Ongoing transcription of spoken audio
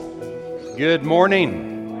Good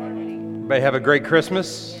morning. Everybody have a great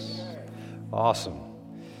Christmas? Awesome.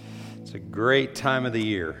 It's a great time of the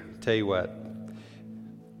year. Tell you what,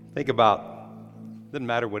 think about, doesn't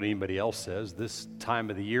matter what anybody else says, this time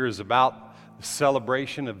of the year is about the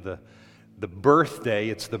celebration of the birthday.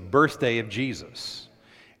 It's the birthday of Jesus.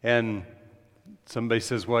 And somebody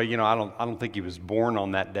says, well, I don't think he was born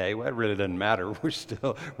on that day. Well, it really doesn't matter.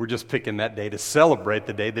 We're just picking that day to celebrate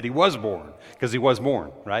the day that he was born, because he was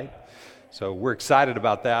born, right? So we're excited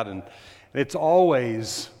about that, and it's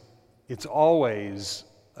always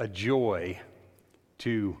a joy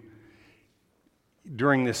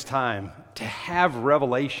during this time to have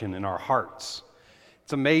revelation in our hearts.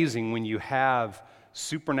 It's amazing when you have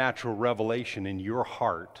supernatural revelation in your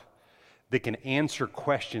heart that can answer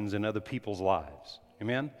questions in other people's lives.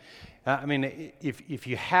 Amen? If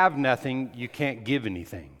you have nothing, you can't give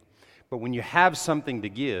anything. But when you have something to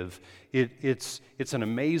give, it's an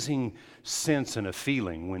amazing sense and a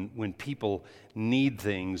feeling when people need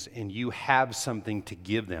things and you have something to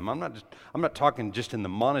give them. I'm not talking just in the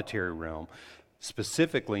monetary realm.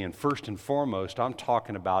 Specifically and first and foremost, I'm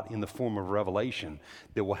talking about in the form of revelation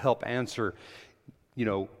that will help answer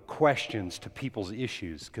questions to people's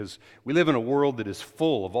issues, because we live in a world that is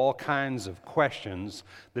full of all kinds of questions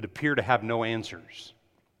that appear to have no answers.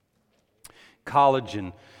 College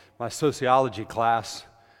and my sociology class,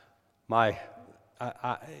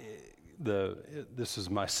 this is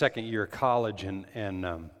my second year of college,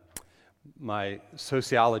 and my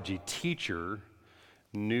sociology teacher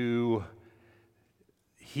knew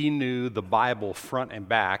the Bible front and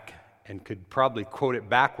back, and could probably quote it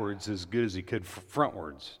backwards as good as he could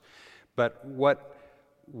frontwards. But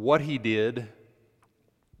what he did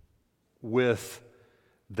with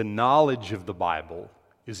the knowledge of the Bible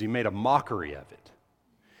is he made a mockery of it.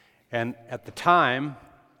 And at the time,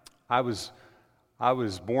 I was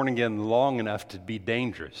born again long enough to be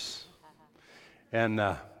dangerous. And,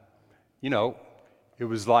 it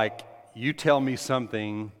was like, you tell me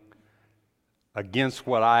something against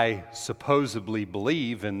what I supposedly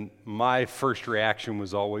believe, and my first reaction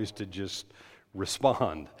was always to just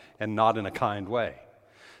respond, and not in a kind way.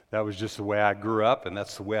 That was just the way I grew up, and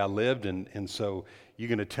that's the way I lived, and so you're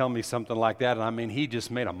going to tell me something like that? And he just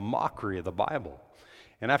made a mockery of the Bible.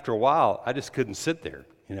 And after a while, I just couldn't sit there,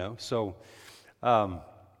 So I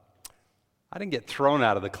didn't get thrown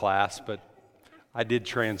out of the class, but I did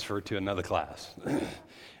transfer to another class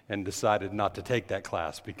and decided not to take that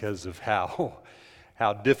class because of how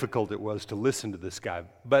difficult it was to listen to this guy.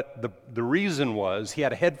 But the reason was he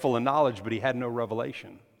had a head full of knowledge, but he had no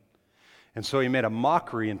revelation. And so he made a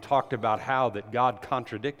mockery and talked about how that God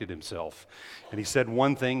contradicted himself. And he said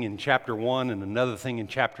one thing in chapter 1 and another thing in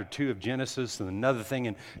chapter 2 of Genesis and another thing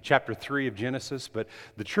in chapter 3 of Genesis. But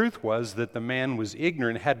the truth was that the man was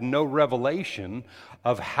ignorant, had no revelation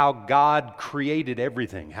of how God created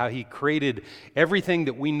everything, how he created everything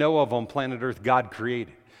that we know of on planet Earth. God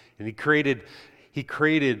created. And he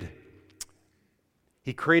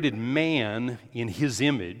created man in his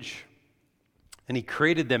image. And he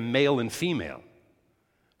created them male and female,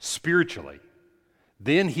 spiritually.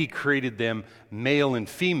 Then he created them male and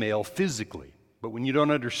female physically. But when you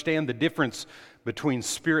don't understand the difference between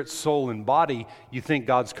spirit, soul, and body, you think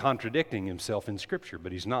God's contradicting himself in Scripture,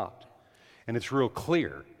 but he's not. And it's real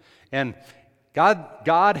clear. And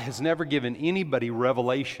God has never given anybody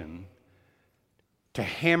revelation to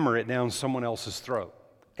hammer it down someone else's throat,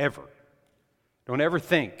 ever. Don't ever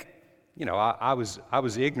think. I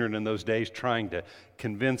was ignorant in those days, trying to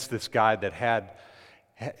convince this guy that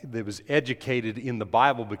was educated in the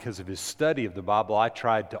Bible because of his study of the Bible. I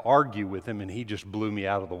tried to argue with him, and he just blew me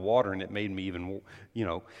out of the water, and it made me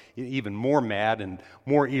even more mad and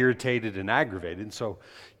more irritated and aggravated. And so,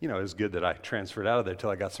 it was good that I transferred out of there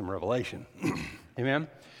till I got some revelation. Amen?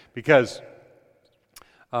 Because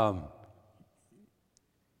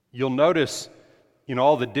you'll notice in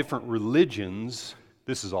all the different religions.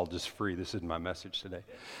 This is all just free. This isn't my message today.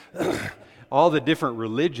 All the different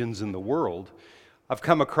religions in the world, I've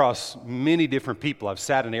come across many different people. I've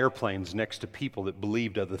sat in airplanes next to people that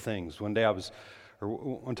believed other things. One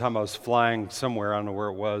time I was flying somewhere, I don't know where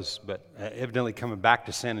it was, but evidently coming back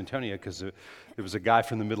to San Antonio, because there was a guy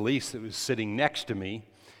from the Middle East that was sitting next to me,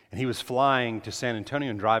 and he was flying to San Antonio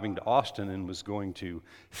and driving to Austin and was going to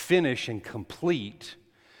finish and complete.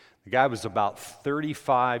 The guy was about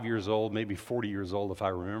 35 years old, maybe 40 years old if I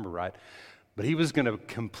remember right. But he was going to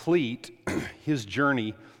complete his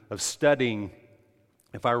journey of studying,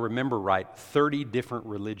 if I remember right, 30 different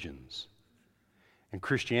religions. And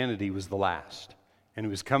Christianity was the last. And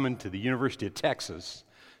he was coming to the University of Texas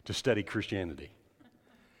to study Christianity.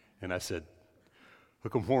 And I said,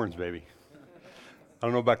 hook 'em horns, baby. I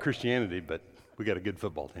don't know about Christianity, but we got a good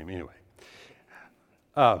football team anyway.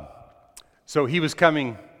 So he was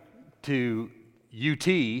coming to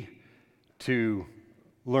UT to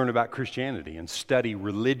learn about Christianity and study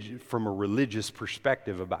religion from a religious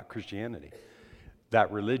perspective about Christianity,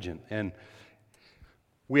 that religion. And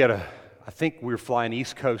I think we were flying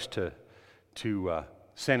East Coast to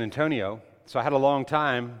San Antonio, so I had a long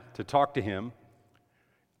time to talk to him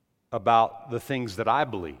about the things that I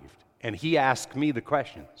believed. And he asked me the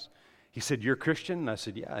questions. He said, "You're a Christian?" And I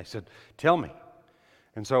said, "Yeah." I said, "Tell me."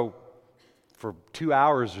 And so for 2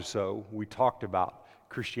 hours or so, we talked about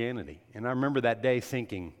Christianity. And I remember that day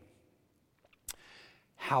thinking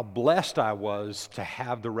how blessed I was to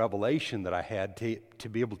have the revelation that I had to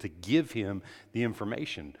be able to give him the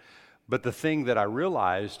information. But the thing that I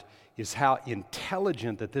realized is how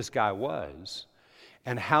intelligent that this guy was,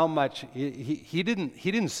 and how much he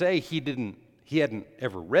didn't say he hadn't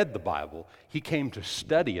ever read the Bible. He came to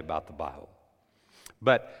study about the Bible.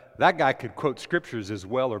 But that guy could quote scriptures as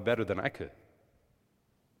well or better than I could.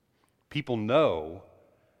 People know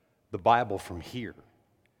the Bible from here.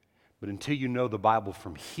 But until you know the Bible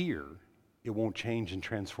from here, it won't change and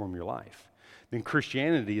transform your life. Then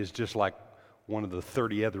Christianity is just like one of the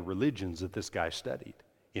 30 other religions that this guy studied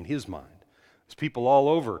in his mind. There's people all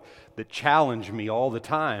over that challenge me all the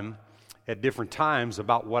time at different times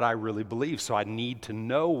about what I really believe. So I need to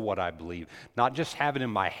know what I believe, not just have it in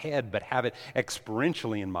my head, but have it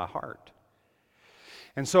experientially in my heart.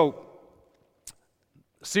 And so,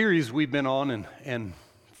 series we've been on, and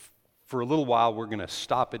for a little while we're going to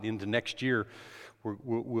stop it into next year.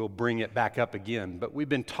 We'll bring it back up again. But we've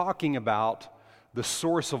been talking about the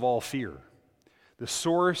source of all fear. The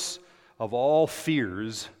source of all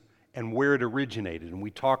fears and where it originated. And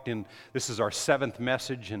we talked this is our 7th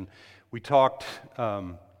message, and we talked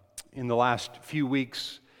in the last few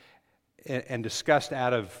weeks and discussed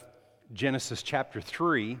out of Genesis chapter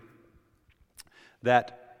 3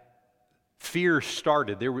 that fear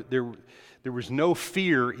started. There was no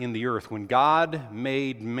fear in the earth. When God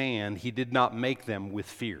made man, he did not make them with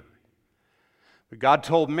fear. But God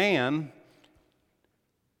told man,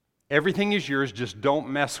 everything is yours, just don't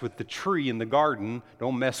mess with the tree in the garden.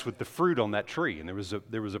 Don't mess with the fruit on that tree. And there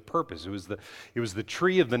was a purpose. It was the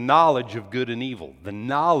tree of the knowledge of good and evil. The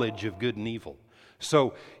knowledge of good and evil.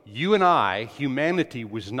 So you and I, humanity,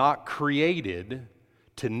 was not created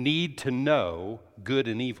to need to know good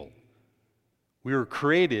and evil. We were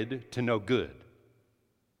created to know good.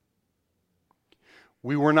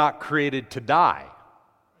 We were not created to die.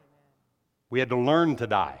 We had to learn to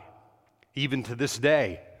die. Even to this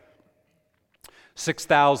day,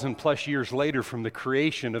 6,000 plus years later from the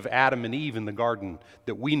creation of Adam and Eve in the garden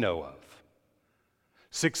that we know of.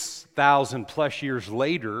 6,000 plus years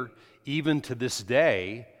later, even to this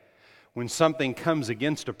day, when something comes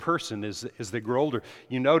against a person as they grow older,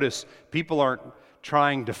 you notice people aren't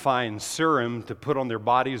trying to find serum to put on their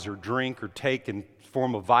bodies or drink or take in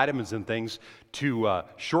form of vitamins and things to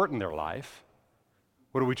shorten their life.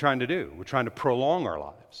 What are we trying to do? We're trying to prolong our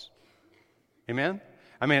lives. Amen?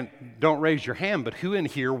 I mean, don't raise your hand, but who in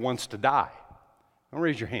here wants to die? Don't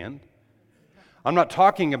raise your hand. I'm not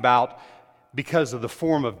talking about because of the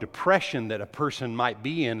form of depression that a person might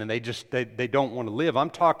be in and they don't want to live.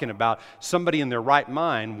 I'm talking about somebody in their right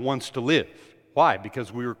mind wants to live. Why?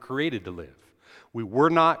 Because we were created to live. We were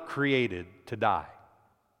not created to die.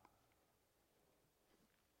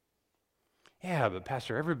 Yeah, but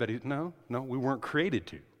Pastor, no, we weren't created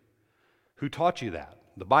to. Who taught you that?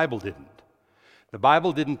 The Bible didn't. The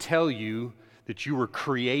Bible didn't tell you that you were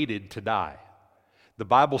created to die. The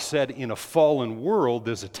Bible said in a fallen world,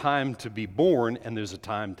 there's a time to be born and there's a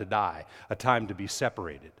time to die, a time to be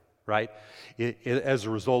separated, right? As a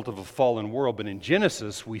result of a fallen world. But in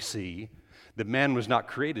Genesis, we see that man was not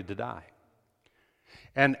created to die.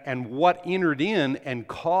 And what entered in and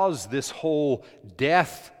caused this whole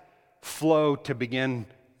death flow to begin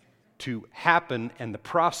to happen and the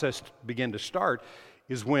process began to start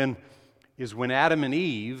is when Adam and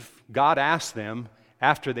Eve, God asked them,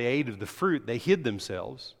 after they ate of the fruit, they hid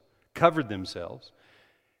themselves, covered themselves.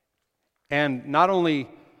 And not only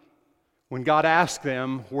when God asked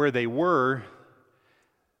them where they were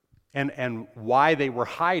and why they were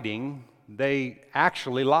hiding, they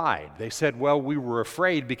actually lied. They said, well, we were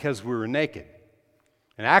afraid because we were naked.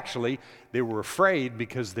 And actually, they were afraid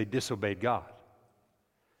because they disobeyed God.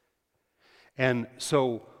 And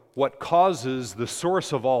so what causes the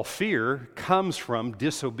source of all fear comes from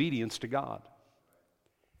disobedience to God.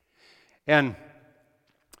 And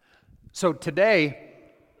so today,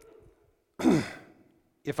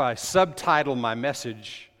 if I subtitle my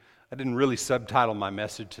message, I didn't really subtitle my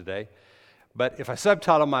message today, But if I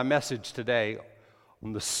subtitle my message today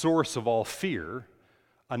on the source of all fear,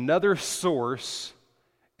 another source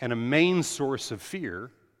and a main source of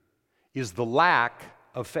fear is the lack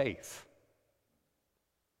of faith.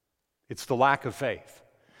 It's the lack of faith.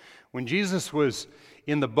 When Jesus was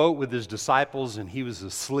in the boat with his disciples and he was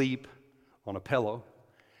asleep on a pillow,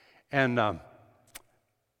 and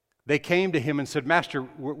they came to him and said, "Master,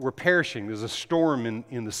 we're perishing. There's a storm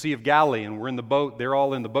in the Sea of Galilee, and we're in the boat. They're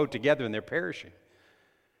all in the boat together, and they're perishing."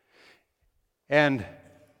 And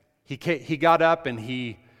he got up and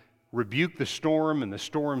he rebuked the storm, and the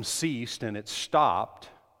storm ceased, and it stopped.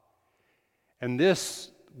 And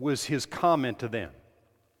this was his comment to them.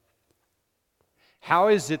 How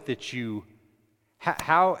is it that you,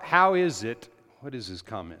 how is it, what is his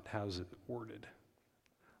comment? How is it worded?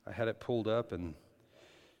 I had it pulled up and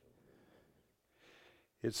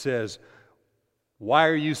it says, "Why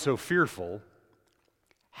are you so fearful?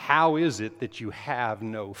 How is it that you have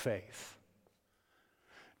no faith?"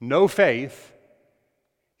 No faith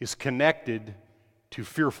is connected to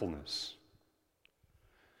fearfulness.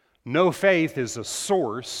 No faith is a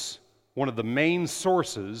source, one of the main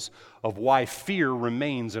sources of why fear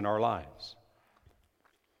remains in our lives.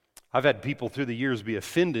 I've had people through the years be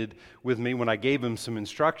offended with me when I gave them some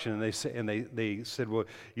instruction, and they said, "Well,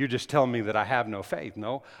 you're just telling me that I have no faith."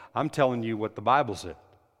 No, I'm telling you what the Bible said.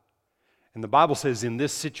 And the Bible says in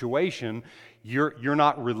this situation, you're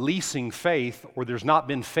not releasing faith, or there's not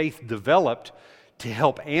been faith developed to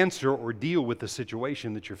help answer or deal with the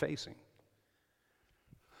situation that you're facing.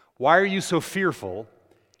 Why are you so fearful?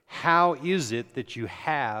 How is it that you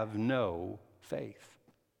have no faith?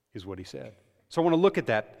 Is what he said. So I want to look at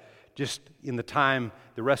that just in the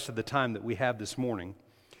rest of the time that we have this morning,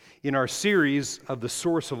 in our series of the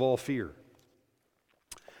source of all fear.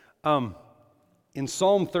 In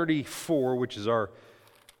Psalm 34, which is our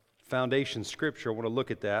foundation scripture, I want to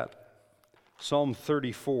look at that. Psalm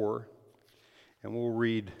 34, and we'll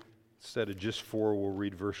read, instead of just 4, we'll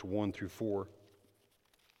read verse 1 through 4.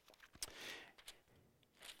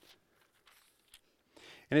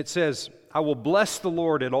 And it says, "I will bless the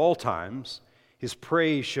Lord at all times. His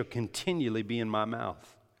praise shall continually be in my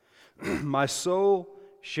mouth. My soul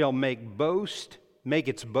shall make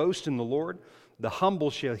its boast in the Lord. The humble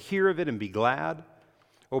shall hear of it and be glad.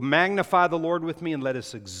 O magnify the Lord with me, and let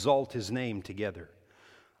us exalt his name together.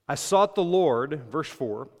 I sought the Lord," verse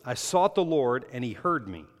 4, "I sought the Lord, and he heard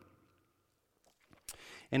me,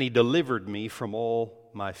 and he delivered me from all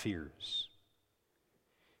my fears."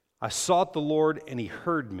 I sought the Lord, and he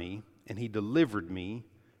heard me, and he delivered me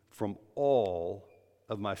from all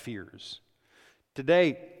of my fears.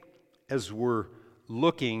 Today, as we're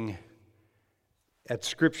looking at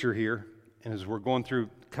Scripture here, and as we're going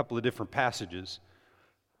through a couple of different passages,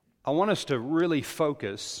 I want us to really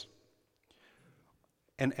focus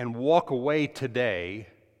and walk away today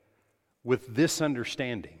with this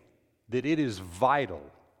understanding, that it is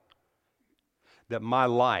vital that my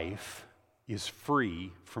life is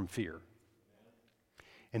free from fear.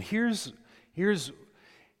 And here's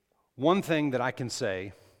one thing that I can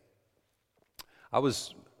say. I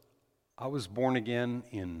was born again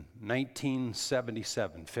in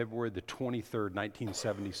 1977, February the 23rd,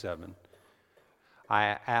 1977.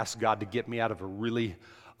 I asked God to get me out of a really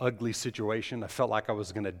ugly situation. I felt like I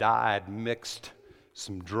was going to die. I'd mixed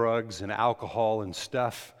some drugs and alcohol and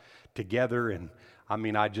stuff together, and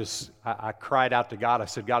I cried out to God. I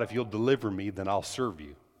said, "God, if you'll deliver me, then I'll serve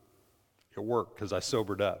you." It worked because I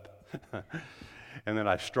sobered up. And then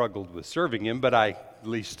I struggled with serving him, but I at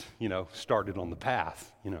least, started on the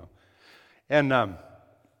path, And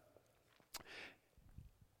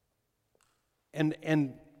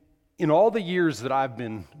in all the years that I've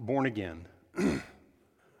been born again,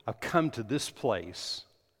 I've come to this place,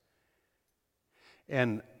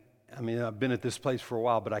 and I've been at this place for a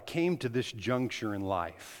while, but I came to this juncture in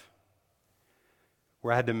life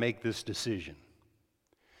where I had to make this decision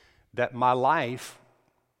that my life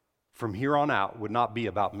from here on out would not be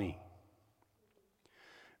about me.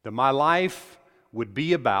 That my life would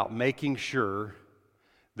be about making sure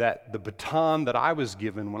that the baton that I was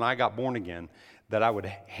given when I got born again, that I would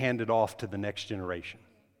hand it off to the next generation.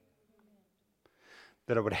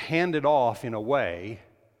 That I would hand it off in a way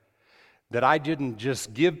that I didn't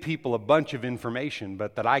just give people a bunch of information,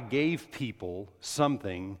 but that I gave people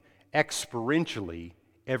something experientially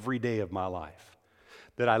every day of my life.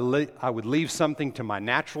 That I would leave something to my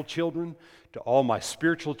natural children, to all my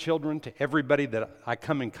spiritual children, to everybody that I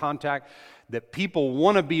come in contact, that people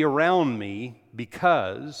want to be around me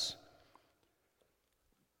because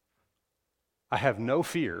I have no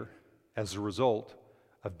fear as a result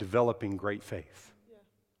of developing great faith.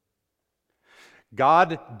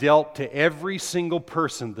 God dealt to every single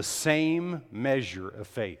person the same measure of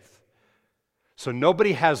faith. So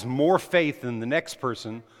nobody has more faith than the next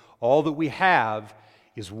person. All that we have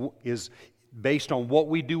is based on what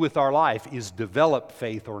we do with our life, is developed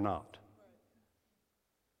faith or not.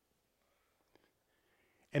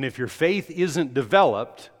 And if your faith isn't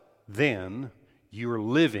developed, then you're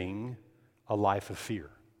living a life of fear.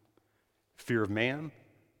 Fear of man,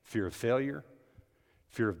 fear of failure,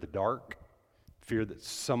 fear of the dark, fear that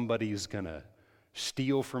somebody's going to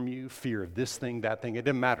steal from you, fear of this thing, that thing. It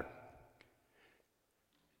doesn't matter.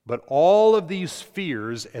 But all of these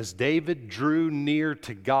fears, as David drew near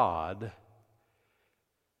to God,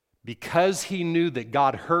 because he knew that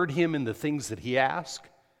God heard him in the things that he asked,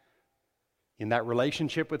 in that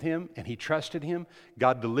relationship with him, and he trusted him,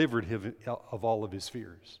 God delivered him of all of his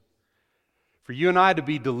fears. For you and I to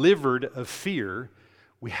be delivered of fear,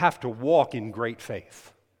 we have to walk in great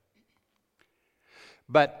faith.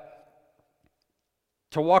 But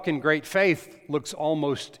to walk in great faith looks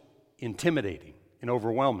almost intimidating and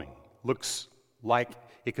overwhelming. Looks like,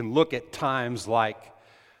 it can look at times like,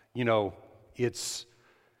 it's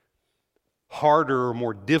harder or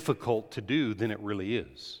more difficult to do than it really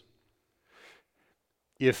is.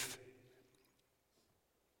 If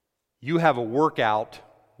you have a workout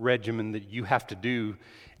regimen that you have to do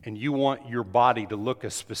and you want your body to look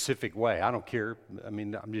a specific way, I don't care.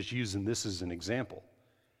 I'm just using this as an example.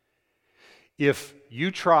 If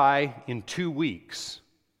you try in 2 weeks,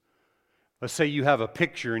 let's say you have a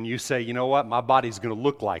picture and you say, you know what, my body's going to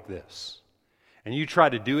look like this. And you try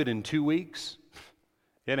to do it in 2 weeks,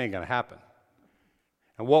 it ain't going to happen.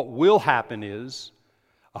 And what will happen is,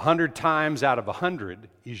 100 times out of 100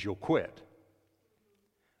 is you'll quit.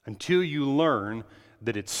 Until you learn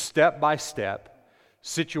that it's step by step,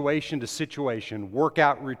 situation to situation,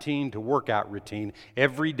 workout routine to workout routine,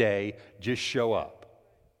 every day, just show up.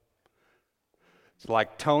 It's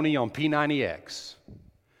like Tony on P90X.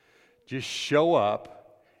 Just show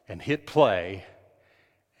up and hit play,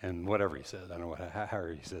 and whatever he says, I don't know how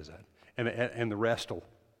he says that, and the rest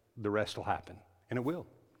will happen, and it will.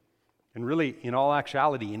 And really, in all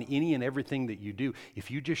actuality, in any and everything that you do,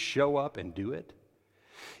 if you just show up and do it,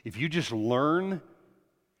 if you just learn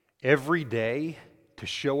every day to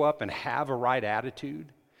show up and have a right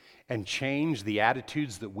attitude and change the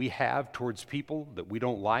attitudes that we have towards people that we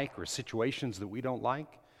don't like or situations that we don't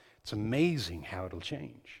like, it's amazing how it'll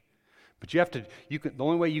change. But the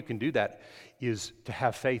only way you can do that is to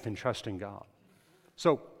have faith and trust in God.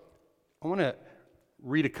 So I want to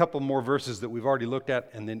read a couple more verses that we've already looked at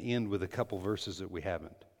and then end with a couple verses that we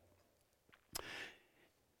haven't.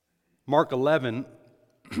 Mark 11,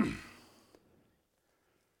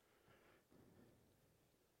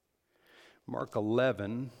 Mark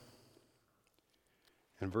 11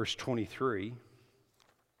 and verse 23,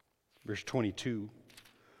 verse 22,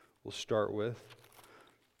 we'll start with,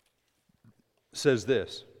 says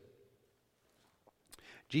this.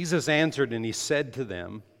 Jesus answered and he said to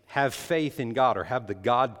them, have faith in God, or have the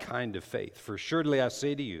God kind of faith. For surely I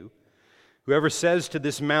say to you, whoever says to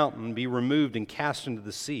this mountain, be removed and cast into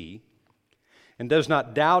the sea, and does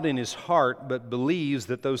not doubt in his heart, but believes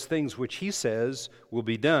that those things which he says will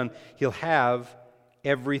be done, he'll have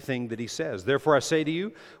everything that he says. Therefore I say to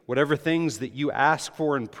you, whatever things that you ask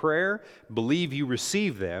for in prayer, believe you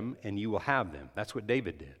receive them, and you will have them. That's what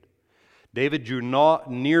David did. David drew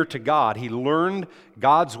near to God. He learned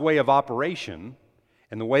God's way of operation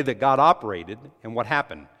and the way that God operated, and what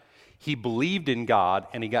happened? He believed in God,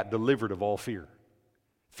 and he got delivered of all fear.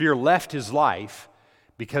 Fear left his life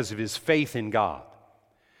because of his faith in God.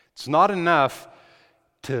 It's not enough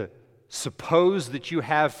to suppose that you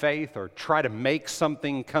have faith or try to make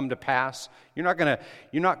something come to pass. You're not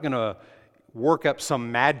gonna work up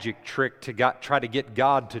some magic trick to try to get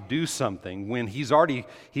God to do something when he's already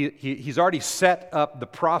set up the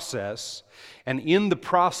process. And in the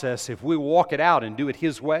process, if we walk it out and do it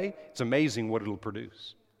his way, it's amazing what it'll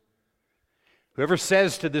produce. Whoever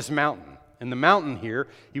says to this mountain, and the mountain here,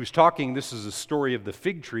 he was talking, this is a story of the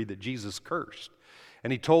fig tree that Jesus cursed.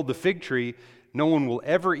 And he told the fig tree, no one will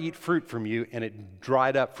ever eat fruit from you, and it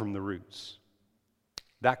dried up from the roots.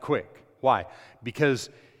 That quick. Why? Because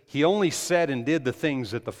he only said and did the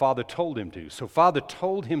things that the Father told him to. So Father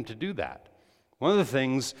told him to do that. One of the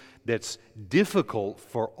things that's difficult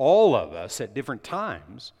for all of us at different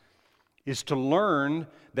times is to learn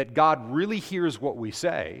that God really hears what we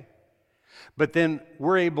say, but then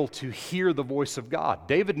we're able to hear the voice of God.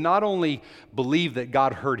 David not only believed that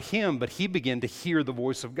God heard him, but he began to hear the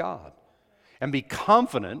voice of God and be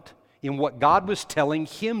confident in what God was telling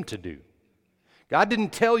him to do. God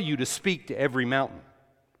didn't tell you to speak to every mountain.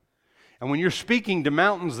 And when you're speaking to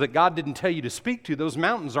mountains that God didn't tell you to speak to, those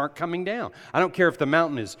mountains aren't coming down. I don't care if the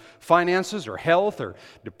mountain is finances or health or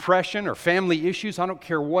depression or family issues. I don't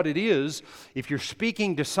care what it is. If you're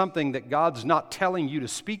speaking to something that God's not telling you to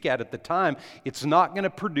speak at the time, it's not going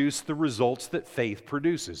to produce the results that faith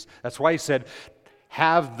produces. That's why he said,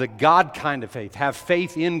 have the God kind of faith. Have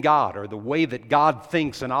faith in God, or the way that God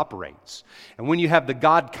thinks and operates. And when you have the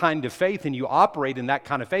God kind of faith and you operate in that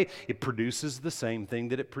kind of faith, it produces the same thing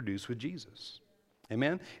that it produced with Jesus.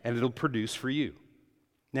 Amen? And it'll produce for you.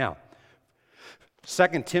 Now,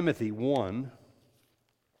 2 Timothy 1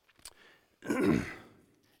 and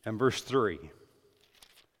verse 3.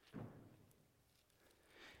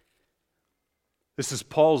 This is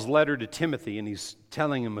Paul's letter to Timothy, and he's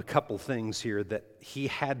telling him a couple things here that he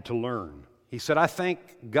had to learn. He said, I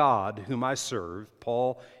thank God whom I serve.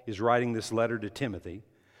 Paul is writing this letter to Timothy,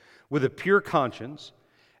 with a pure conscience,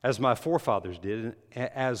 as my forefathers did,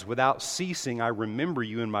 as without ceasing I remember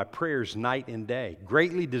you in my prayers night and day,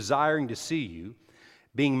 greatly desiring to see you,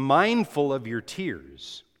 being mindful of your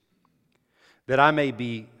tears, that I may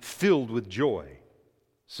be filled with joy.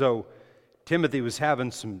 So Timothy was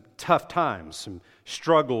having some tough times, some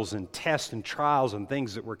struggles and tests and trials and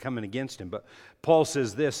things that were coming against him. But Paul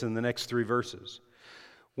says this in the next 3 verses.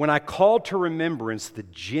 When I call to remembrance the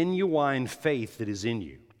genuine faith that is in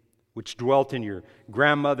you, which dwelt in your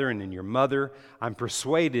grandmother and in your mother, I'm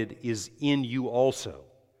persuaded is in you also.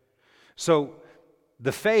 So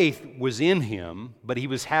the faith was in him, but he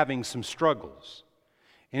was having some struggles.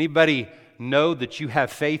 Anybody know that you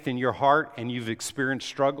have faith in your heart and you've experienced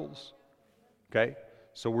struggles? Okay,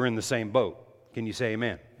 so we're in the same boat. Can you say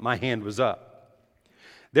amen? My hand was up.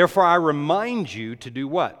 Therefore, I remind you to do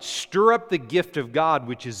what? Stir up the gift of God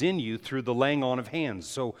which is in you through the laying on of hands.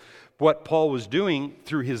 So what Paul was doing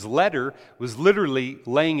through his letter was literally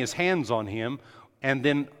laying his hands on him, and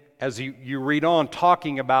then as you read on,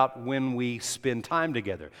 talking about when we spend time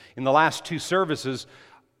together. In the last 2 services,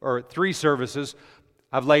 or 3 services,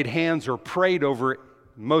 I've laid hands or prayed over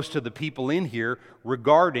most of the people in here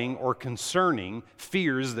regarding or concerning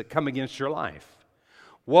fears that come against your life.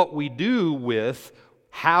 What we do with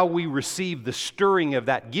how we receive the stirring of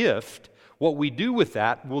that gift, what we do with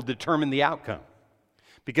that will determine the outcome.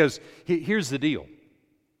 Because here's the deal.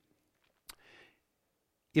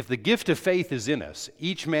 If the gift of faith is in us,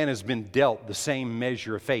 each man has been dealt the same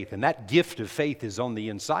measure of faith, and that gift of faith is on the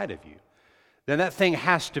inside of you, then that thing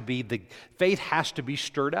has to be, the faith has to be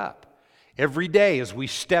stirred up. Every day as we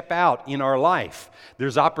step out in our life,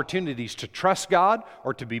 there's opportunities to trust God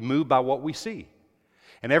or to be moved by what we see.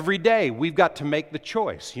 And every day we've got to make the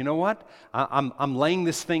choice. You know what? I'm laying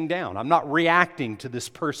this thing down. I'm not reacting to this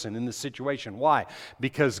person in this situation. Why?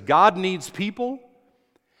 Because God needs people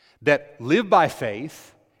that live by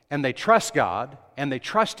faith and they trust God and they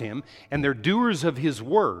trust Him and they're doers of His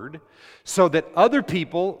Word so that other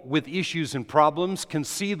people with issues and problems can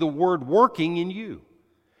see the Word working in you.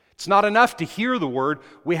 It's not enough to hear the Word.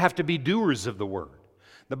 We have to be doers of the Word.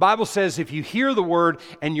 The Bible says if you hear the Word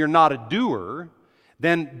and you're not a doer,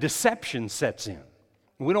 then deception sets in.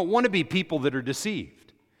 We don't want to be people that are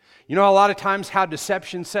deceived. You know, a lot of times how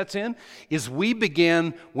deception sets in is we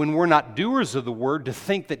begin, when we're not doers of the Word, to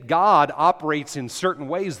think that God operates in certain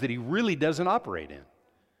ways that He really doesn't operate in.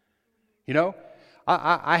 You know,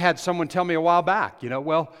 I had someone tell me a while back,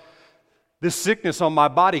 well, this sickness on my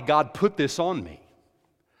body, God put this on me.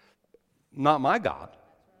 Not my God.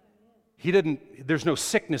 He didn't, there's no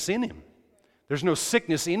sickness in Him. There's no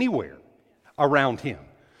sickness anywhere around Him.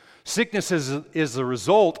 Sickness is the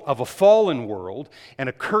result of a fallen world and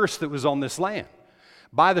a curse that was on this land.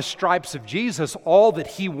 By the stripes of Jesus, all that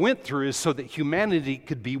He went through is so that humanity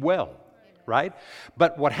could be well, right?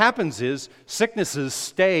 But what happens is sicknesses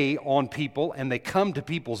stay on people and they come to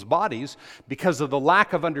people's bodies because of the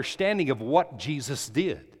lack of understanding of what Jesus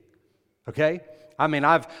did, okay? I mean,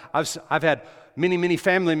 I've had many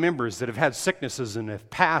family members that have had sicknesses and have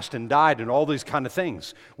passed and died and all these kind of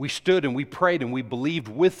things. We stood and we prayed and we believed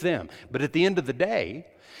with them. But at the end of the day,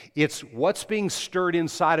 it's what's being stirred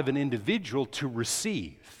inside of an individual to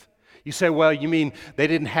receive. You say, well, you mean they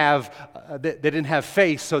didn't have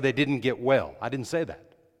faith, so they didn't get well. I didn't say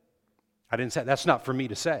that. That's not for me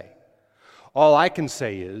to say. All I can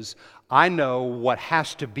say is, I know what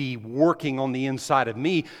has to be working on the inside of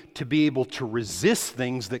me to be able to resist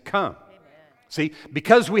things that come. Amen. See,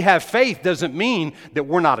 because we have faith doesn't mean that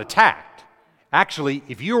we're not attacked. Actually,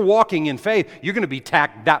 if you're walking in faith, you're going to be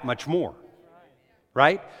attacked that much more.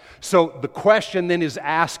 Right? So the question then is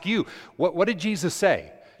ask you, what did Jesus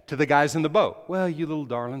say? to the guys in the boat. Well, you little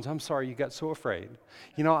darlings, I'm sorry you got so afraid.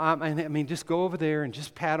 I mean, just go over there and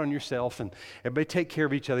just pat on yourself and everybody take care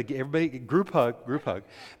of each other. Everybody group hug.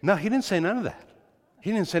 No, he didn't say none of that.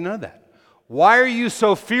 He didn't say none of that. Why are you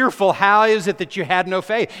so fearful? How is it that you had no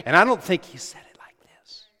faith? And I don't think he said it like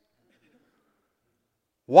this.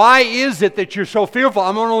 Why is it that you're so fearful?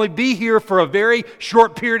 I'm going to only be here for a very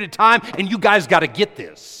short period of time, and you guys got to get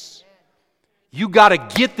this. You got to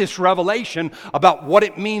get this revelation about what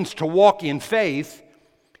it means to walk in faith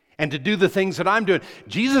and to do the things that I'm doing.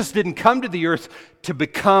 Jesus didn't come to the earth to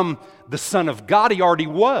become the Son of God. He already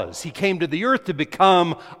was. He came to the earth to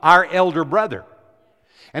become our elder brother.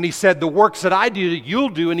 And he said, the works that I do, you'll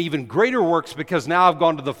do, and even greater works, because now I've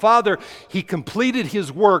gone to the Father. He completed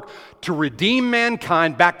his work to redeem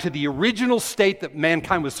mankind back to the original state that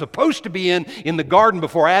mankind was supposed to be in the garden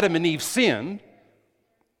before Adam and Eve sinned,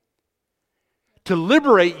 to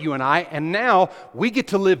liberate you and I, and now we get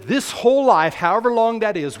to live this whole life, however long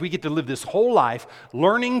that is, we get to live this whole life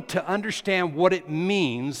learning to understand what it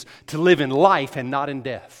means to live in life and not in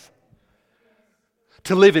death,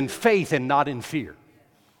 to live in faith and not in fear.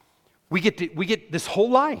 We get this whole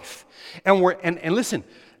life. And listen,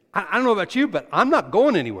 I don't know about you, but I'm not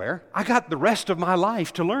going anywhere. I got the rest of my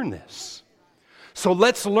life to learn this. So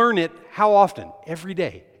let's learn it how often? Every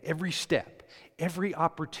day, every step, every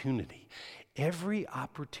opportunity. Every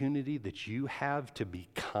opportunity that you have to be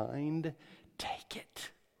kind, take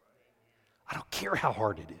it. I don't care how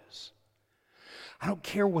hard it is. I don't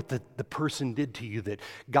care what the person did to you that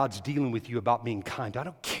God's dealing with you about being kind. I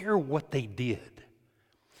don't care what they did.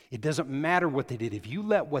 It doesn't matter what they did. If you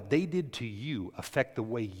let what they did to you affect the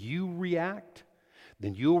way you react,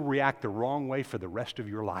 then you'll react the wrong way for the rest of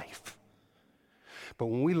your life. But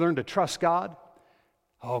when we learn to trust God,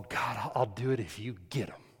 oh God, I'll do it if you get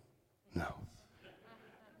them. No.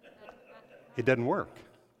 It doesn't work.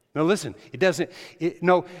 No, listen, it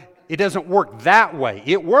doesn't work that way.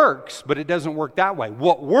 It works, but it doesn't work that way.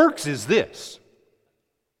 What works is this: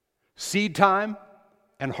 seed time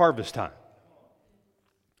and harvest time.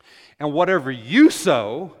 And whatever you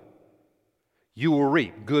sow, you will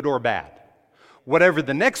reap, good or bad. Whatever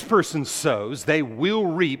the next person sows, they will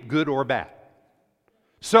reap, good or bad.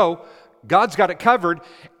 So, God's got it covered,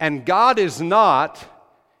 and God is not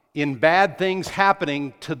in bad things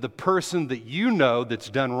happening to the person that you know that's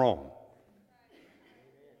done wrong.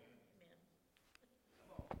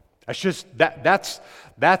 That's just, that's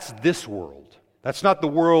this world. That's not the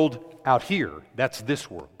world out here. That's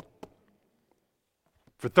this world.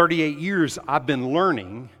 For 38 years, I've been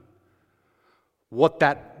learning what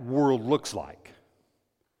that world looks like.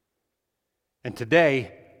 And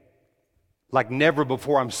today, like never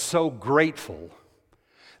before, I'm so grateful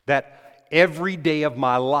that every day of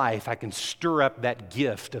my life I can stir up that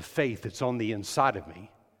gift of faith that's on the inside of me.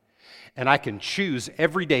 And I can choose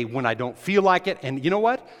every day when I don't feel like it. And you know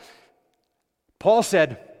what? Paul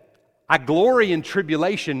said, I glory in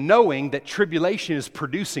tribulation, knowing that tribulation is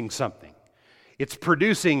producing something. It's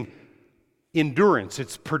producing endurance.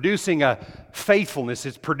 It's producing a faithfulness.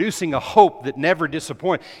 It's producing a hope that never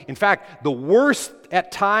disappoints. In fact, the worst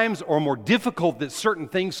at times or more difficult that certain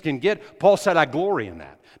things can get, Paul said, I glory in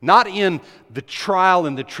that. Not in the trial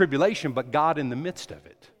and the tribulation, but God in the midst of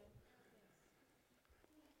it.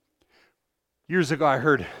 Years ago,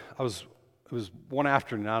 it was one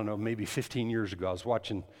afternoon, I don't know, maybe 15 years ago, I was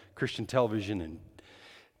watching Christian television and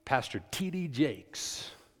Pastor T.D. Jakes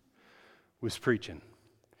was preaching.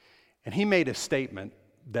 And he made a statement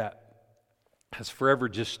that has forever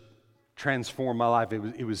just transformed my life.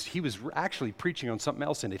 He was actually preaching on something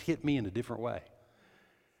else, and it hit me in a different way.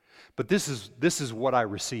 But this is what I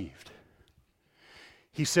received.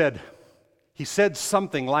 He said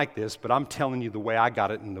something like this, but I'm telling you the way I got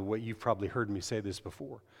it and the way you've probably heard me say this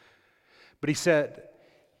before. But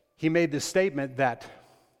he made this statement that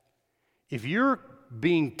if you're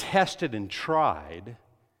being tested and tried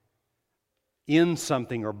in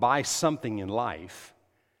something or by something in life,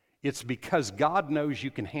 it's because God knows you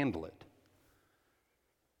can handle it.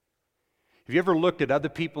 Have you ever looked at other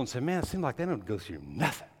people and said, man, it seems like they don't go through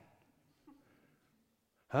nothing?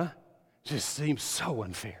 Huh? It just seems so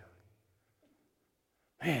unfair.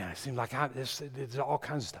 Man, it seems like there's all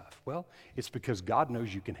kinds of stuff. Well, it's because God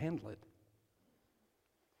knows you can handle it.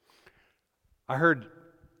 I heard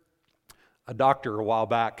a doctor a while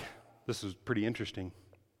back, this was pretty interesting,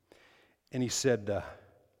 and he said,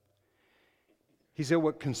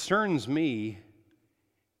 what concerns me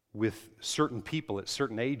with certain people at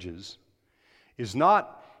certain ages is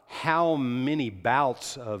not how many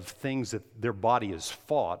bouts of things that their body has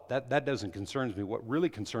fought. That doesn't concern me. What really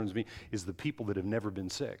concerns me is the people that have never been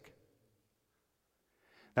sick.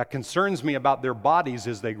 That concerns me about their bodies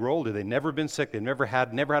as they grow older. They've never been sick. They've never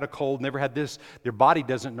had a cold, never had this. Their body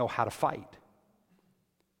doesn't know how to fight.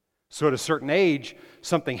 So at a certain age,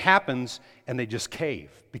 something happens and they just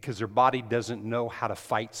cave because their body doesn't know how to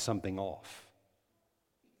fight something off.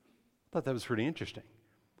 I thought that was pretty interesting.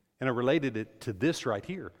 And I related it to this right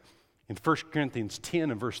here. In 1 Corinthians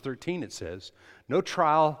 10 and verse 13 it says, "No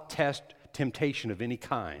trial, test, temptation of any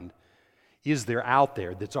kind is there out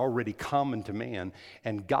there that's already common to man,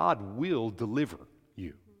 and God will deliver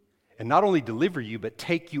you." And not only deliver you, but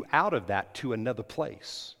take you out of that to another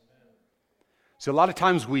place. So a lot of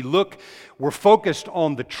times we're focused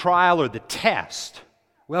on the trial or the test.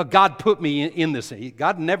 Well, God put me in this.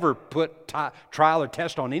 God never put trial or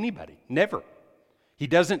test on anybody. Never. He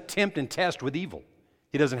doesn't tempt and test with evil.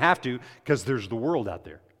 He doesn't have to because there's the world out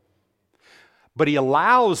there. But He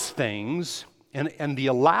allows things, and the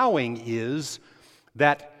allowing is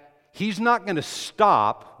that He's not going to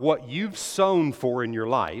stop what you've sown for in your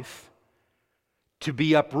life to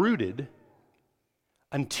be uprooted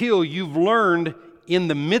until you've learned in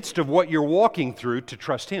the midst of what you're walking through to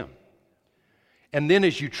trust Him. And then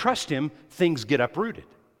as you trust Him, things get uprooted.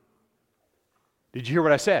 Did you hear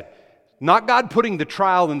what I said? Not God putting the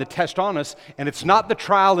trial and the test on us, and it's not the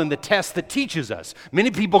trial and the test that teaches us.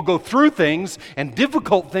 Many people go through things and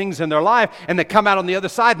difficult things in their life, and they come out on the other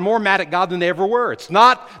side more mad at God than they ever were. It's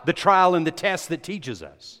not the trial and the test that teaches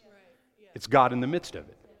us. It's God in the midst of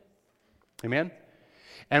it. Amen?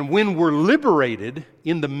 And when we're liberated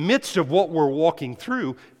in the midst of what we're walking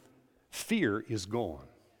through, fear is gone.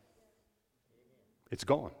 It's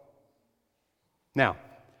gone. Now,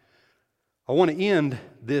 I want to end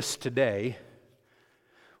this today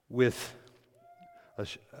with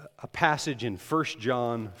a passage in 1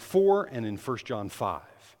 John 4 and in 1 John 5.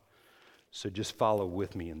 So just follow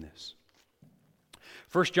with me in this.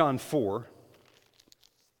 1 John 4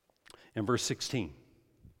 and verse 16.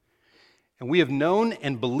 "And we have known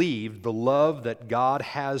and believed the love that God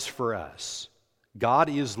has for us." God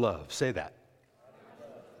is love. Say that.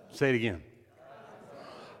 Say it again.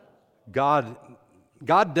 God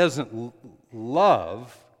doesn't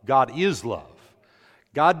love, God is love.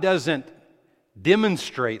 God doesn't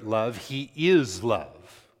demonstrate love, He is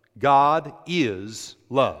love. God is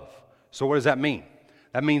love. So what does that mean?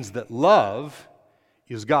 That means that love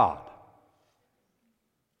is God.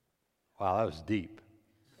 Wow, that was deep.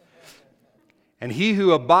 "And he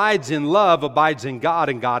who abides in love abides in God,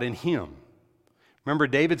 and God in him." Remember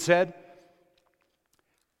David said,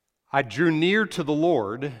 "I drew near to the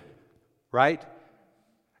Lord," right?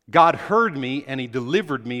 "God heard me, and He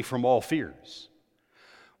delivered me from all fears."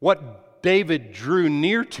 What David drew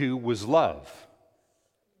near to was love.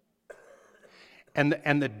 And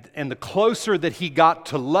the closer that he got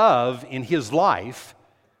to love in his life,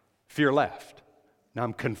 fear left. Now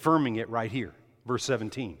I'm confirming it right here. Verse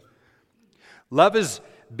 17. "Love has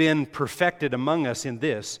been perfected among us in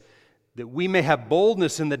this, that we may have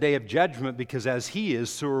boldness in the day of judgment, because as He is,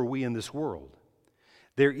 so are we in this world.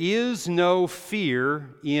 There is no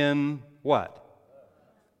fear in" what?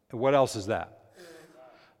 What else is that?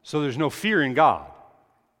 So there's no fear in God.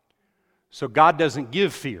 So God doesn't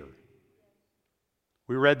give fear.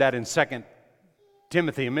 We read that in 2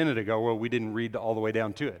 Timothy a minute ago. Well, we didn't read all the way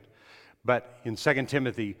down to it. But in 2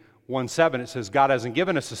 Timothy 1:7, it says, "God hasn't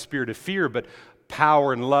given us a spirit of fear, but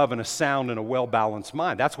power and love and a sound and a well-balanced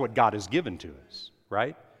mind." That's what God has given to us,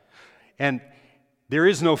 right? And there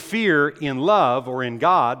is no fear in love or in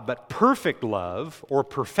God, but perfect love or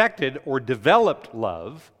perfected or developed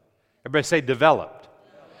love. Everybody say developed.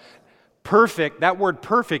 Perfect, that word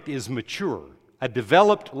perfect is mature. A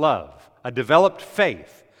developed love, a developed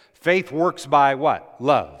faith. Faith works by what?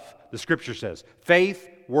 Love. The Scripture says faith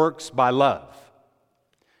works by love.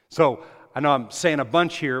 So, I know I'm saying a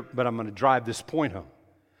bunch here, but I'm going to drive this point home.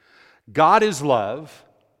 God is love.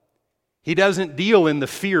 He doesn't deal in the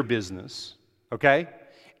fear business, okay?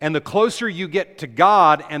 And the closer you get to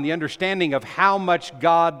God and the understanding of how much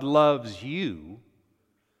God loves you,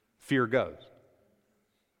 fear goes.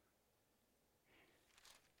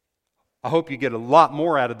 I hope you get a lot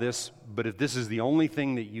more out of this, but if this is the only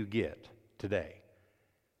thing that you get today,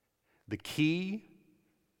 the key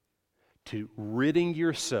to ridding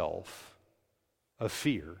yourself of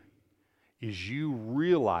fear is you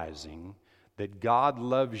realizing that God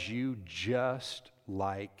loves you just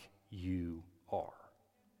like you are.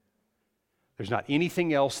 There's not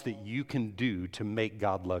anything else that you can do to make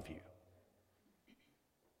God love you.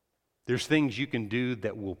 There's things you can do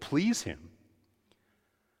that will please Him,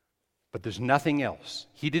 but there's nothing else.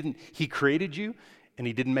 He created you, and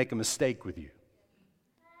He didn't make a mistake with you.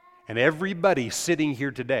 And everybody sitting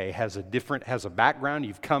here today has a background.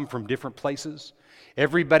 You've come from different places.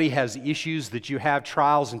 Everybody has issues that you have,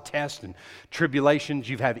 trials and tests and tribulations.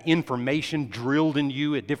 You've had information drilled in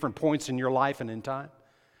you at different points in your life and in time.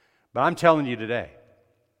 But I'm telling you today,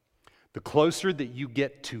 the closer that you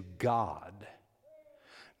get to God,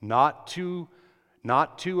 not to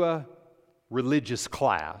a religious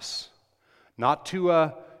class, not to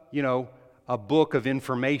a book of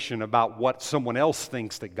information about what someone else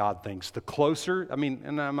thinks that God thinks. The closer,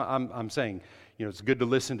 and I'm saying, it's good to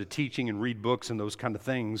listen to teaching and read books and those kind of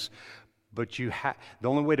things, but the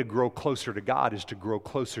only way to grow closer to God is to grow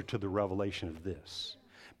closer to the revelation of this.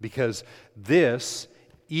 Because this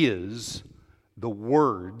is the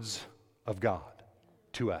words of God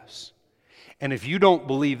to us. And if you don't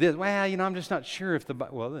believe this, I'm just not sure if then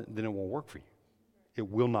it won't work for you. It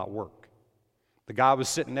will not work. The guy I was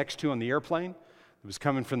sitting next to on the airplane that was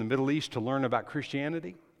coming from the Middle East to learn about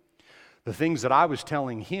Christianity, the things that I was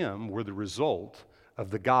telling him were the result of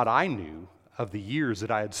the God I knew, of the years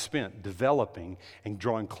that I had spent developing and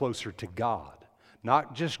drawing closer to God.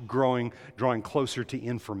 Not just drawing closer to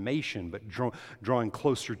information, but drawing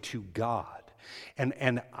closer to God.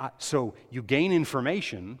 So you gain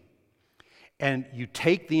information, and you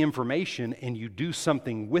take the information and you do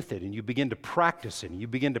something with it, and you begin to practice it, and you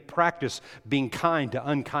begin to practice being kind to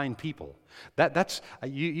unkind people.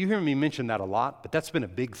 You hear me mention that a lot, but that's been a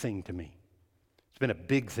big thing to me. It's been a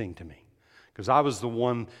big thing to me, because I was the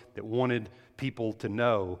one that wanted people to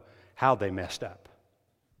know how they messed up.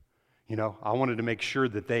 I wanted to make sure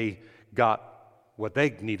that they got what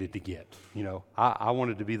they needed to get. I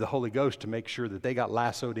wanted to be the Holy Ghost to make sure that they got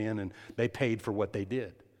lassoed in and they paid for what they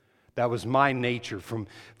did. That was my nature from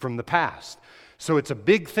the past. So it's a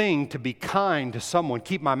big thing to be kind to someone.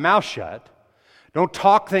 Keep my mouth shut. Don't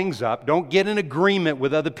talk things up. Don't get in agreement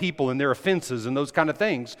with other people and their offenses and those kind of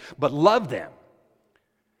things, but love them.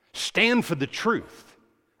 Stand for the truth.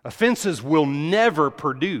 Offenses will never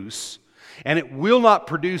produce, and it will not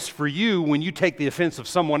produce for you when you take the offense of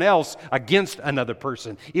someone else against another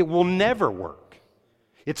person. It will never work.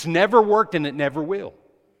 It's never worked, and it never will.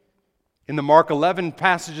 In the Mark 11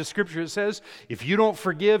 passage of Scripture, it says, if you don't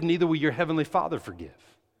forgive, neither will your heavenly Father forgive.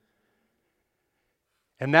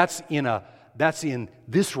 And that's in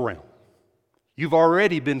this realm. You've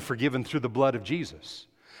already been forgiven through the blood of Jesus.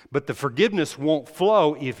 But the forgiveness won't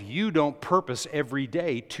flow if you don't purpose every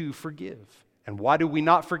day to forgive. And why do we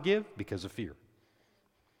not forgive? Because of fear.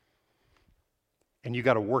 And you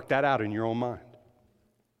got to work that out in your own mind.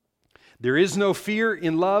 There is no fear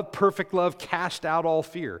in love. Perfect love casts out all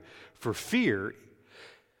fear.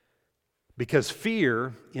 Because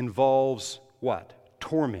fear involves what?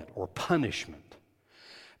 Torment or punishment.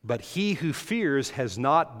 But he who fears has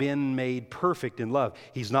not been made perfect in love.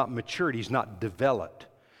 He's not matured. He's not developed.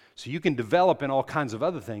 So you can develop in all kinds of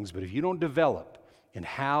other things, but if you don't develop in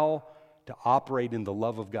how to operate in the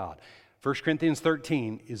love of God. 1 Corinthians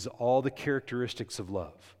 13 is all the characteristics of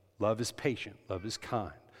love. Love is patient. Love is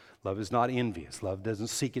kind. Love is not envious. Love doesn't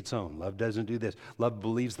seek its own. Love doesn't do this. Love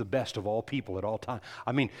believes the best of all people at all times.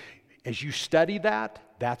 As you study that,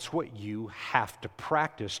 that's what you have to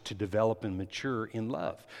practice to develop and mature in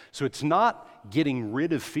love. So it's not getting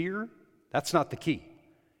rid of fear. That's not the key.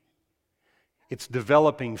 It's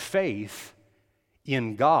developing faith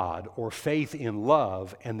in God or faith in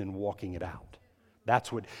love and then walking it out.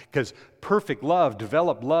 Because perfect love,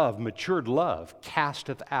 developed love, matured love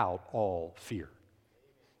casteth out all fear.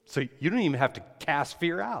 So you don't even have to cast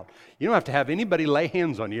fear out. You don't have to have anybody lay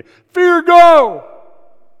hands on you. Fear, go!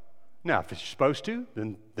 Now, if it's supposed to,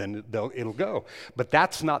 then it'll go. But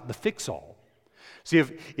that's not the fix-all. See,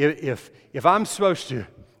 if I'm supposed to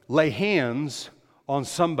lay hands on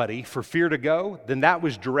somebody for fear to go, then that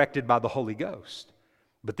was directed by the Holy Ghost.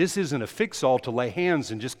 But this isn't a fix-all to lay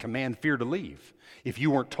hands and just command fear to leave if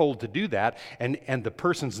you weren't told to do that and the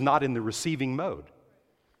person's not in the receiving mode.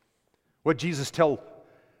 What Jesus tell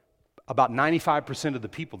about 95% of the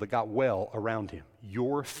people that got well around him?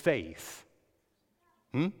 Your faith.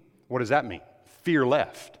 What does that mean? Fear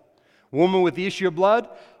left. Woman with the issue of blood,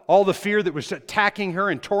 all the fear that was attacking her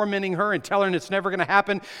and tormenting her and telling her it's never going to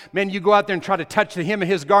happen. Man, you go out there and try to touch the hem of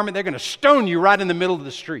his garment, they're going to stone you right in the middle of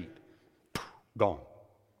the street. Gone.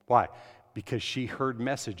 Why? Because she heard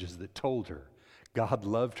messages that told her God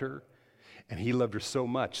loved her, and he loved her so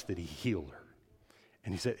much that he healed her.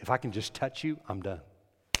 And he said, if I can just touch you, I'm done.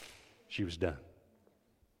 She was done.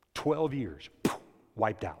 12 years,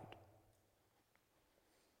 wiped out.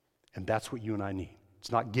 And that's what you and I need.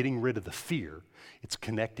 It's not getting rid of the fear. It's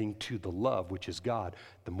connecting to the love, which is God.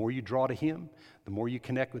 The more you draw to him, the more you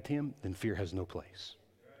connect with him, then fear has no place.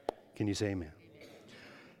 Can you say amen?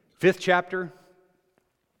 5th chapter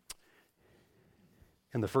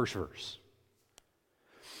and the first verse.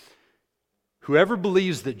 Whoever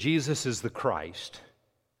believes that Jesus is the Christ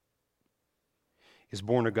is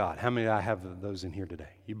born of God. How many do I have of those in here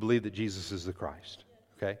today? You believe that Jesus is the Christ?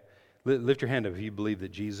 Okay? Lift your hand up if you believe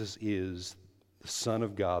that Jesus is the Son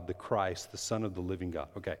of God, the Christ, the Son of the living God.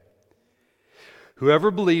 Okay.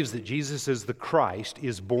 Whoever believes that Jesus is the Christ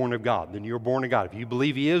is born of God. Then you're born of God. If you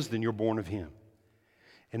believe He is, then you're born of Him.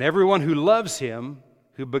 And everyone who loves Him,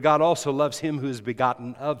 who begot also loves Him who is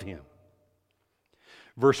begotten of Him.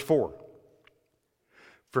 Verse 4.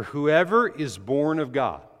 For whoever is born of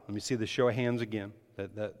God. Let me see the show of hands again.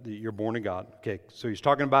 That you're born of God. Okay, so he's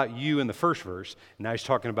talking about you in the first verse. And now he's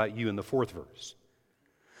talking about you in the 4th verse.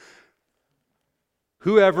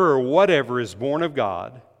 Whoever or whatever is born of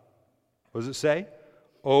God, what does it say?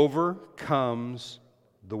 Overcomes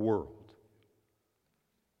the world.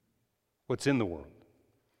 What's in the world?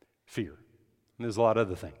 Fear. And there's a lot of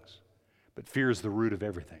other things. But fear is the root of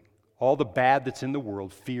everything. All the bad that's in the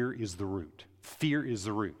world, fear is the root. Fear is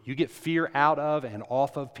the root. You get fear out of and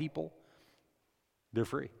off of people, they're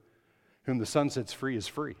free. Whom the Son sets free is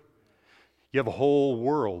free. You have a whole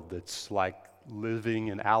world that's like living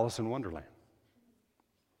in Alice in Wonderland.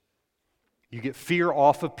 You get fear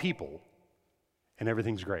off of people, and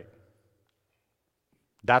everything's great.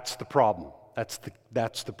 That's the problem.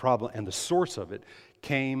 That's the problem. And the source of it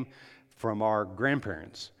came from our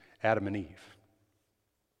grandparents, Adam and Eve.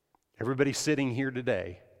 Everybody sitting here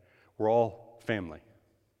today, we're all family.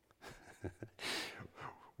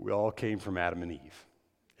 We all came from Adam and Eve.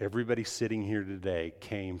 Everybody sitting here today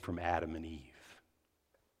came from Adam and Eve.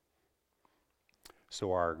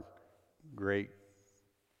 So our great,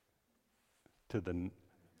 to the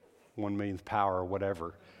 1 millionth power or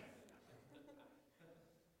whatever,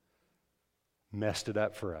 messed it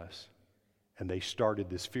up for us. And they started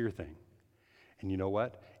this fear thing. And you know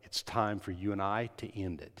what? It's time for you and I to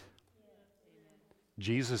end it.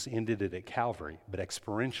 Jesus ended it at Calvary, but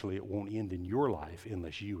experientially it won't end in your life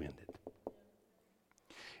unless you end it.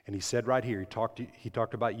 And he said right here, he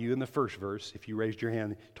talked about you in the first verse. If you raised your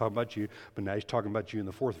hand, he talked about you, but now he's talking about you in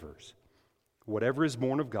the 4th verse. Whatever is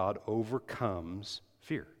born of God overcomes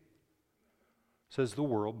fear. Says the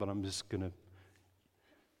world, but I'm just going to,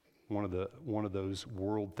 one of those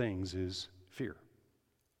world things is fear.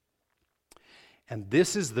 And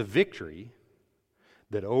this is the victory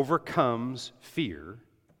that overcomes fear.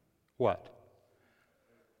 What?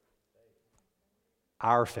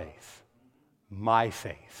 Our faith. My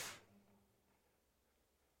faith.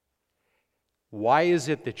 Why is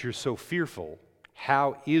it that you're so fearful?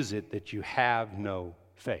 How is it that you have no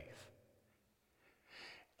faith?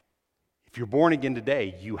 If you're born again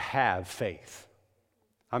today, you have faith.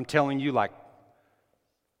 I'm telling you, like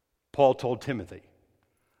Paul told Timothy,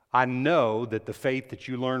 I know that the faith that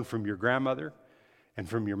you learned from your grandmother and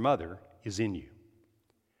from your mother is in you.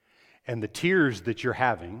 And the tears that you're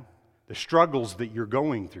having, the struggles that you're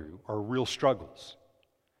going through are real struggles.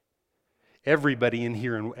 Everybody in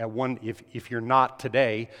here, if you're not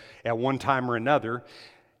today, at one time or another,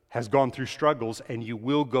 has gone through struggles, and you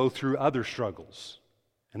will go through other struggles.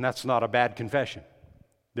 And that's not a bad confession.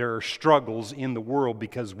 There are struggles in the world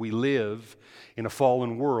because we live in a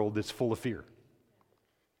fallen world that's full of fear.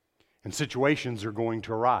 And situations are going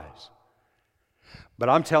to arise. But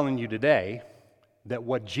I'm telling you today that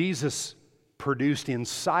what Jesus produced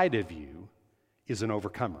inside of you is an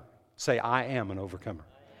overcomer. Say, I am an overcomer.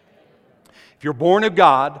 If you're born of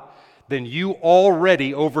God, then you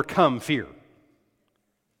already overcome fear.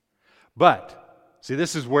 But, see,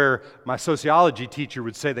 this is where my sociology teacher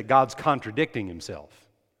would say that God's contradicting himself.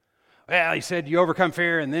 Well, he said you overcome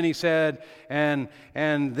fear, and then he said, and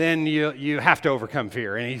then you have to overcome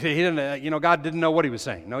fear. And he didn't, God didn't know what he was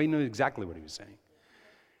saying. No, he knew exactly what he was saying.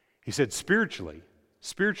 He said, spiritually,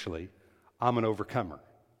 I'm an overcomer.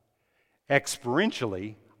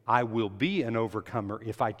 Experientially, I will be an overcomer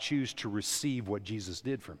if I choose to receive what Jesus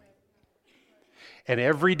did for me. And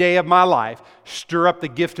every day of my life, stir up the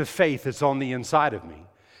gift of faith that's on the inside of me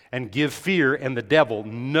and give fear and the devil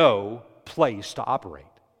no place to operate.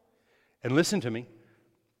 And listen to me.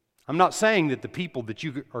 I'm not saying that the people that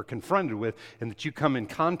you are confronted with and that you come in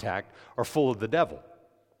contact are full of the devil.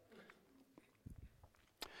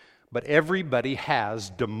 But everybody has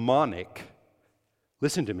demonic,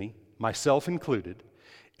 listen to me, myself included,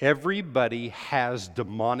 everybody has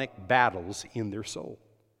demonic battles in their soul.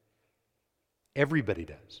 Everybody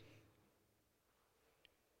does.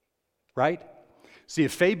 Right? See,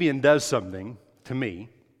 if Fabian does something to me,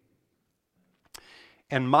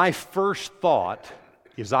 and my first thought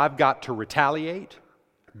is I've got to retaliate,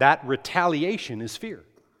 that retaliation is fear.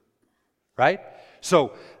 right?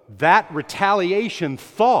 So that retaliation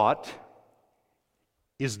thought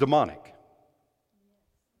is demonic.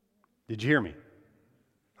 Did you hear me?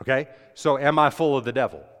 Okay? So am I full of the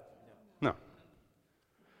devil? No.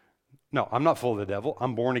 No, I'm not full of the devil.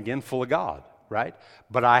 I'm born again, full of God, right?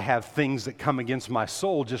 But I have things that come against my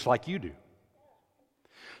soul just like you do.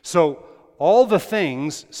 So all the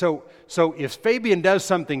things, so if Fabian does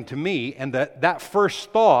something to me and that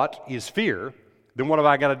first thought is fear, then what have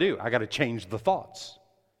I got to do? I got to change the thoughts.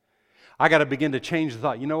 I got to begin to change the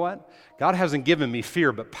thought. You know what? God hasn't given me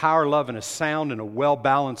fear, but power, love, and a sound and a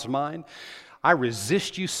well-balanced mind. I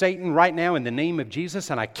resist you, Satan, right now in the name of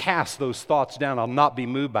Jesus, and I cast those thoughts down. I'll not be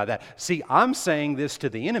moved by that. See, I'm saying this to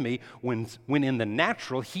the enemy when in the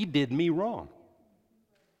natural, he did me wrong.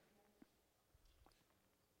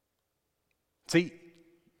 See,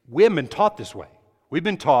 we haven't been taught this way. We've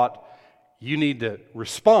been taught you need to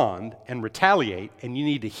respond and retaliate, and you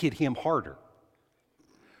need to hit him harder.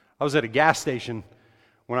 I was at a gas station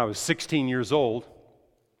when I was 16 years old,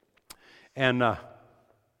 and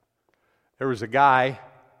there was a guy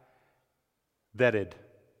that had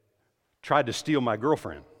tried to steal my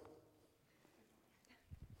girlfriend.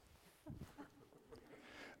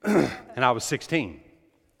 And I was 16.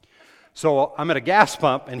 So I'm at a gas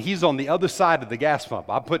pump, and he's on the other side of the gas pump.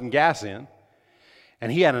 I'm putting gas in,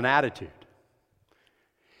 and he had an attitude.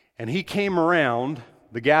 And he came around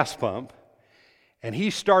the gas pump, and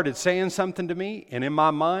he started saying something to me, and in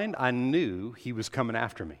my mind, I knew he was coming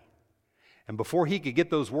after me. And before he could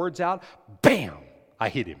get those words out, bam, I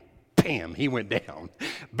hit him. Bam, he went down.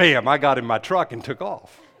 Bam, I got in my truck and took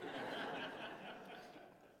off.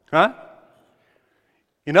 Huh?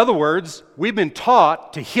 In other words, we've been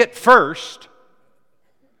taught to hit first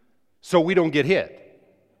so we don't get hit.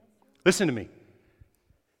 Listen to me.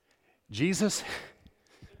 Jesus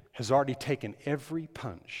has already taken every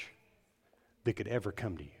punch that could ever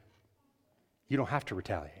come to you. You don't have to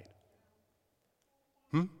retaliate.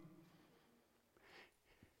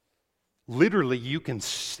 Literally, you can,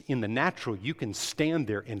 in the natural, you can stand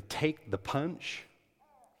there and take the punch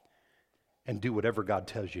and do whatever God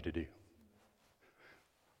tells you to do.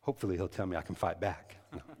 Hopefully, he'll tell me I can fight back.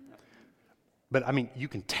 No. But I mean, you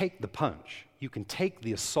can take the punch. You can take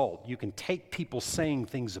the assault. You can take people saying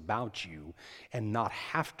things about you and not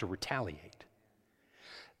have to retaliate.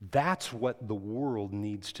 That's what the world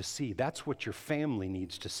needs to see. That's what your family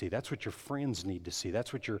needs to see. That's what your friends need to see.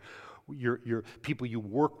 That's what your people you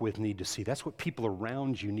work with need to see. That's what people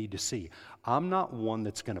around you need to see. I'm not one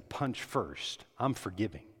that's going to punch first. I'm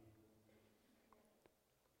forgiving.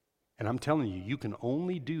 And I'm telling you, you can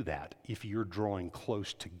only do that if you're drawing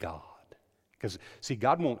close to God. Because, see,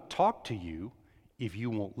 God won't talk to you if you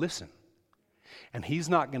won't listen. And he's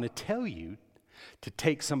not going to tell you to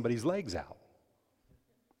take somebody's legs out.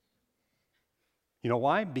 You know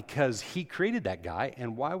why? Because he created that guy,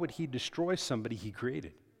 and why would he destroy somebody he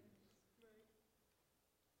created?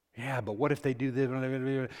 Yeah, but what if they do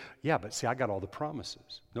this? Yeah, but see, I got all the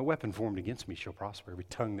promises. No weapon formed against me shall prosper. Every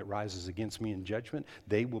tongue that rises against me in judgment,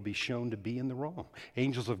 they will be shown to be in the wrong.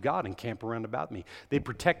 Angels of God encamp around about me. They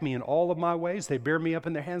protect me in all of my ways. They bear me up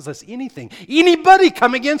in their hands, lest anybody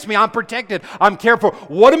come against me. I'm protected. I'm careful.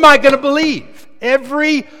 What am I going to believe?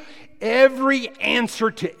 Every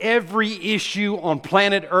answer to every issue on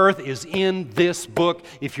planet Earth is in this book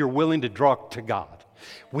if you're willing to draw to God.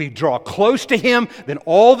 We draw close to him, then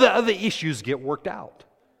all the other issues get worked out.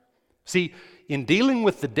 See, in dealing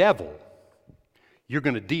with the devil, you're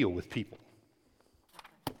going to deal with people.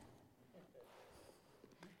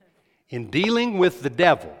 In dealing with the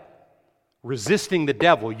devil, resisting the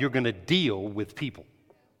devil, you're going to deal with people.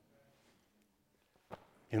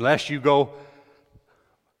 Unless you go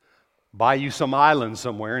buy you some island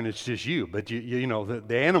somewhere and it's just you. But you know,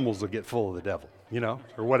 the animals will get full of the devil, you know,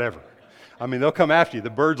 or whatever. I mean, they'll come after you. The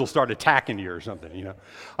birds will start attacking you or something, you know.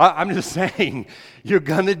 I'm just saying, you're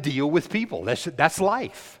going to deal with people. That's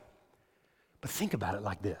life. But think about it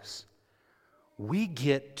like this. We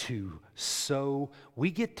get to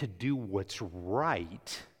do what's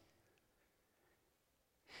right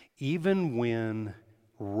even when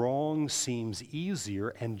wrong seems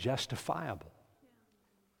easier and justifiable.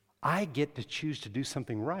 I get to choose to do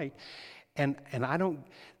something right, and I don't,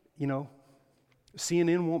 you know,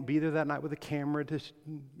 CNN won't be there that night with a camera to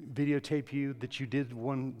videotape you that you did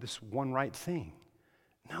this one right thing.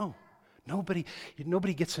 No, nobody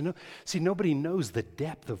gets to know. See, nobody knows the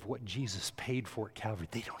depth of what Jesus paid for at Calvary.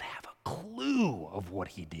 They don't have a clue of what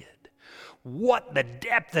he did. What the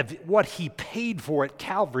depth of what he paid for at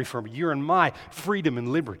Calvary for your and my freedom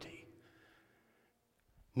and liberty.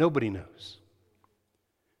 Nobody knows.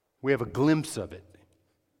 We have a glimpse of it.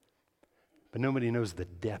 but nobody knows the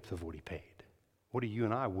depth of what he paid. What are you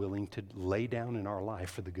and I willing to lay down in our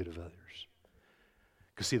life for the good of others?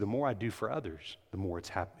 Because see, the more I do for others, the more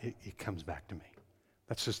it comes back to me.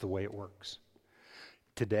 That's just the way it works.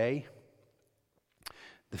 Today,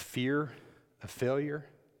 the fear of failure,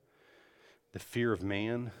 the fear of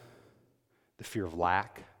man, the fear of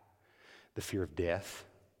lack, the fear of death,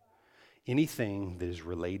 anything that is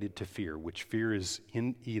related to fear, which fear is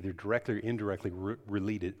either directly or indirectly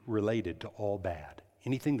related to all bad.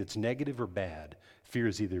 Anything that's negative or bad, fear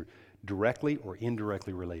is either directly or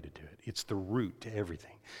indirectly related to it. It's the root to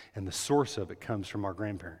everything. And the source of it comes from our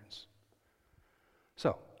grandparents.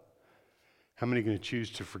 So, how many are going to choose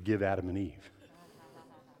to forgive Adam and Eve?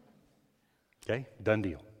 Okay, done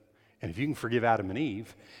deal. And if you can forgive Adam and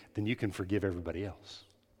Eve, then you can forgive everybody else.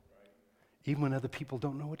 Even when other people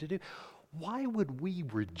don't know what to do. Why would we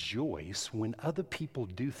rejoice when other people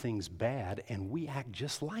do things bad and we act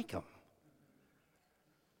just like them?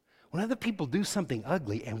 When other people do something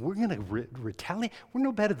ugly and we're going to retaliate, we're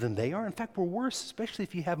no better than they are. In fact, we're worse, especially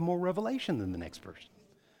if you have more revelation than the next person.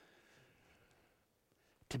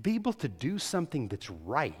 To be able to do something that's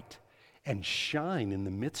right and shine in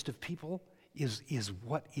the midst of people is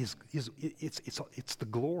what is it's the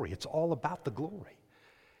glory. It's all about the glory.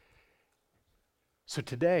 So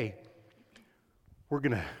today, we're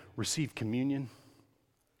going to receive communion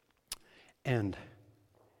and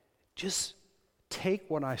just take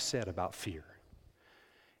what I said about fear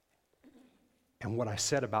and what I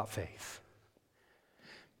said about faith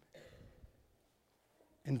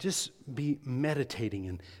and just be meditating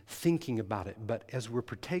and thinking about it. But as we're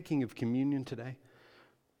partaking of communion today,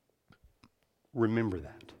 remember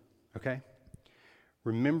that, okay?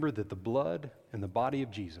 Remember that the blood and the body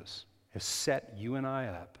of Jesus has set you and I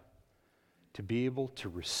up to be able to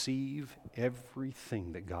receive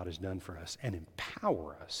everything that God has done for us and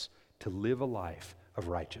empower us to live a life of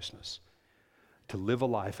righteousness, to live a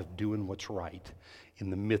life of doing what's right in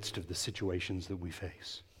the midst of the situations that we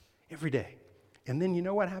face every day. And then you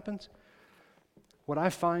know what happens? What I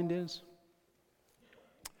find is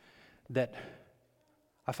that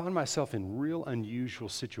I find myself in real unusual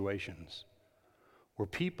situations where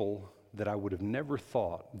people that I would have never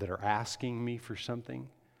thought that are asking me for something,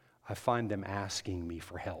 I find them asking me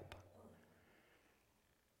for help.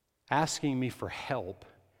 Asking me for help,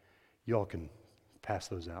 y'all can pass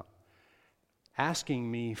those out. Asking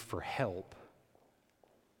me for help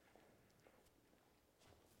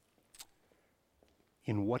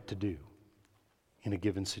in what to do in a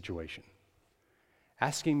given situation.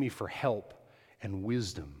 Asking me for help and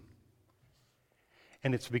wisdom.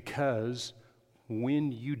 And it's because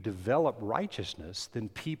when you develop righteousness, then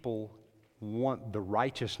people want the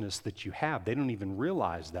righteousness that you have. They don't even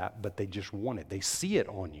realize that, but they just want it. They see it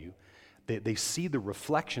on you. They see the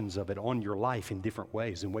reflections of it on your life in different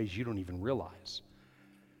ways, in ways you don't even realize.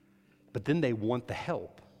 But then they want the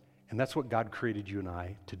help. And that's what God created you and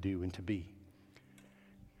I to do and to be.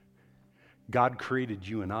 God created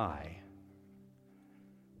you and I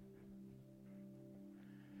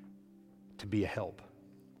to be a help.